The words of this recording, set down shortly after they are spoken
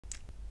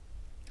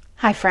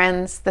Hi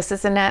friends, this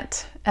is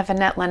Annette of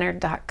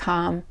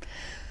AnnetteLeonard.com,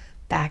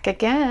 back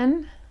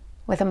again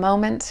with a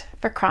moment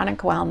for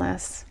chronic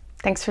wellness.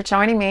 Thanks for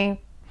joining me.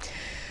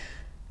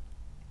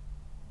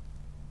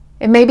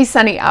 It may be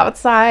sunny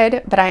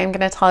outside, but I am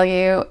going to tell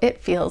you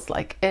it feels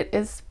like it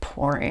is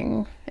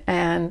pouring.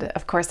 And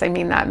of course I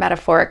mean that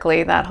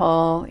metaphorically, that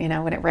whole,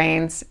 when it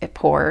rains, it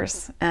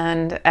pours.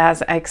 And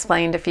as I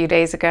explained a few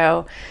days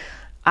ago,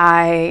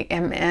 I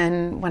am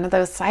in one of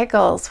those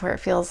cycles where it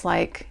feels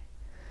like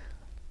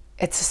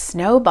it's a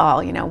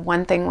snowball.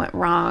 One thing went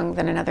wrong,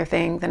 then another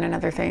thing, then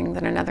another thing,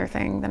 then another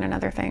thing, then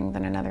another thing,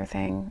 then another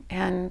thing.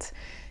 And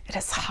it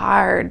is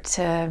hard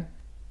to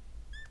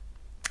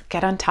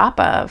get on top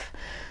of,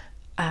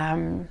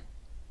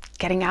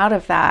 getting out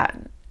of that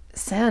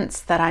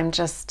sense that I'm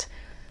just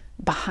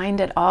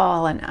behind it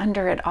all and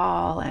under it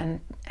all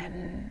and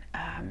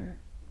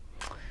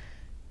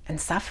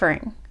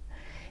suffering.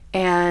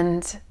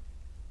 And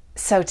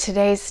so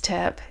today's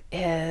tip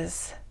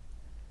is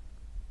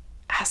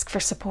ask for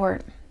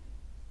support.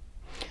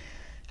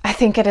 I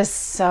think it is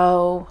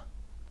so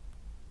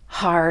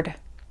hard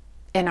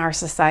in our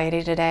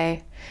society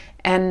today,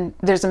 and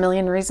there's a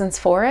million reasons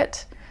for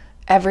it.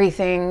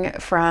 Everything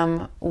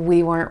from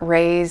we weren't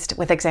raised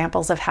with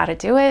examples of how to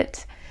do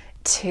it,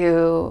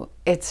 to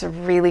it's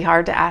really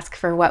hard to ask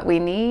for what we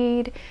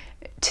need,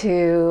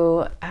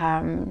 to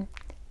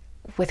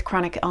with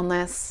chronic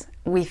illness,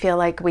 we feel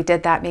like we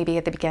did that maybe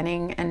at the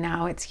beginning and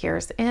now it's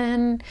years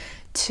in,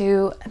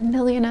 to a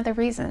million other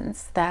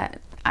reasons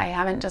that I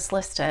haven't just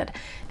listed.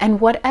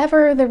 And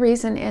whatever the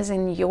reason is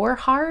in your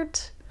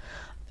heart,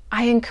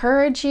 I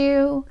encourage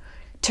you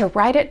to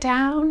write it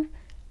down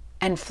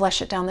and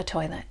flush it down the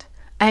toilet.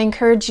 I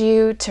encourage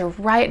you to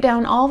write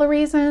down all the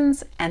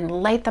reasons and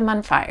light them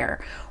on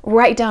fire.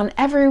 Write down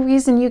every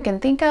reason you can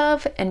think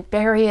of and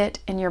bury it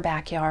in your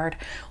backyard.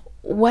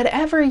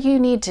 Whatever you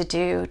need to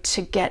do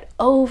to get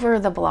over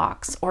the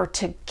blocks or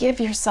to give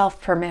yourself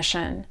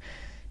permission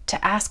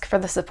to ask for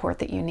the support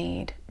that you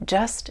need,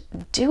 just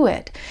do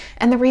it.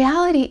 And the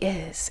reality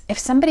is, if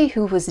somebody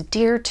who was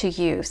dear to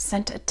you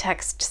sent a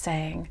text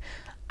saying,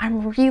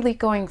 "I'm really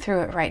going through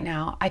it right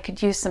now, I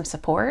could use some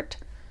support,"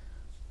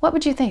 what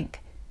would you think?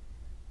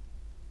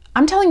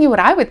 I'm telling you what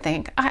I would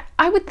think.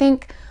 I would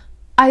think,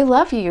 "I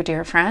love you,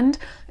 dear friend.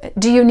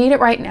 Do you need it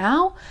right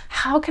now?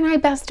 How can I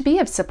best be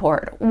of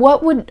support?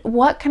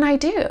 What can I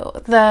do?"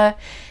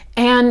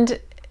 And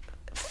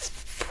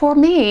for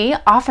me,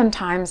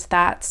 oftentimes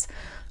that's,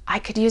 I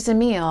could use a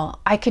meal.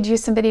 I could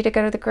use somebody to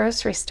go to the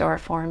grocery store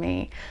for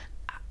me.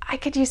 I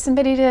could use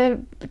somebody to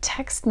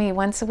text me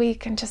once a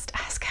week and just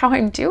ask how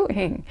I'm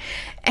doing.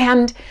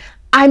 And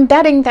I'm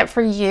betting that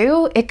for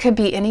you, it could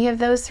be any of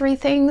those three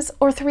things,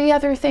 or three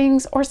other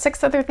things, or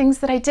six other things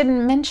that I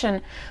didn't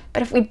mention.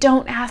 But if we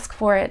don't ask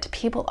for it,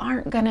 people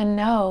aren't going to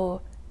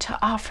know to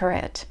offer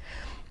it.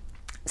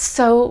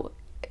 So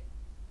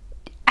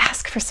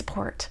ask for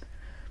support.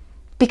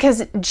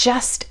 Because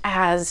just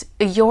as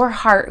your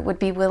heart would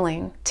be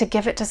willing to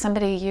give it to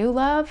somebody you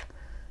love,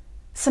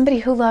 somebody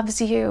who loves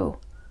you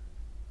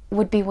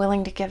would be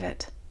willing to give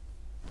it.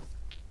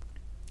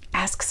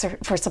 Ask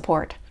for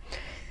support.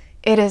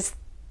 It is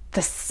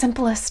the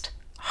simplest,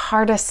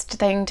 hardest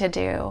thing to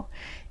do.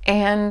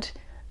 And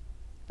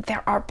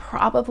there are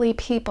probably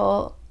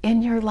people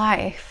in your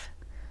life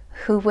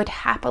who would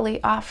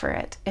happily offer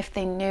it if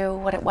they knew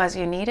what it was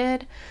you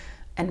needed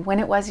and when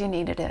it was you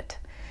needed it.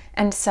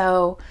 And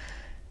so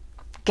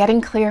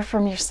getting clear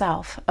from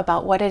yourself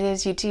about what it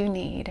is you do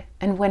need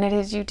and when it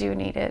is you do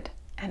need it,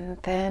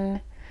 and then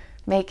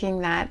making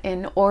that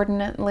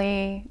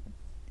inordinately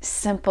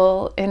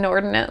simple,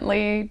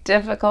 inordinately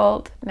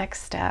difficult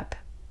next step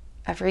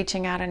of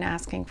reaching out and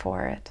asking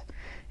for it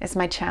is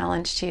my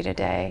challenge to you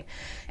today.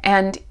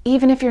 And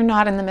even if you're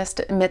not in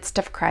the midst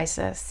of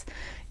crisis,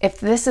 if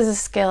this is a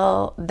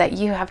skill that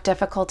you have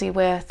difficulty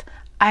with,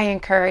 I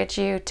encourage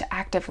you to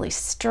actively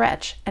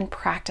stretch and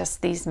practice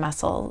these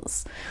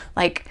muscles.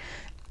 Like,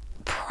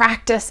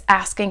 practice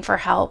asking for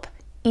help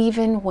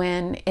even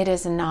when it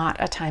is not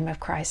a time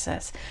of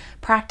crisis.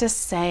 Practice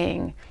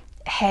saying,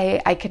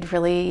 "Hey, I could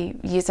really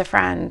use a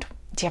friend.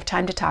 Do you have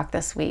time to talk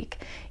this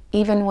week?"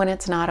 Even when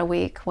it's not a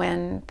week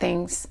when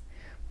things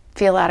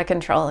feel out of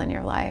control in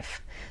your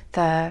life.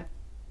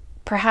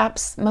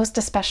 Perhaps most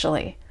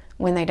especially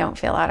when they don't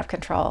feel out of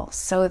control,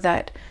 so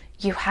that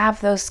you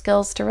have those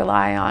skills to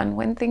rely on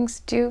when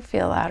things do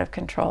feel out of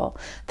control,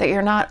 that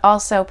you're not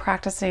also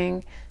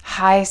practicing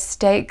high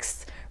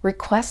stakes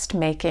request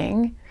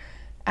making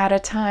at a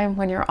time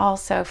when you're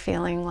also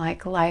feeling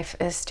like life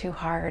is too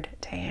hard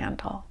to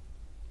handle.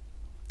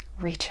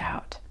 Reach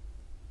out.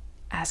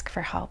 Ask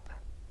for help.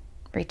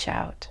 Reach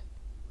out.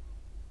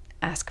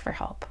 Ask for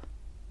help.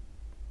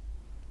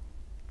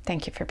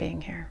 Thank you for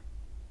being here.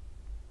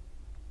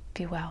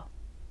 Be well.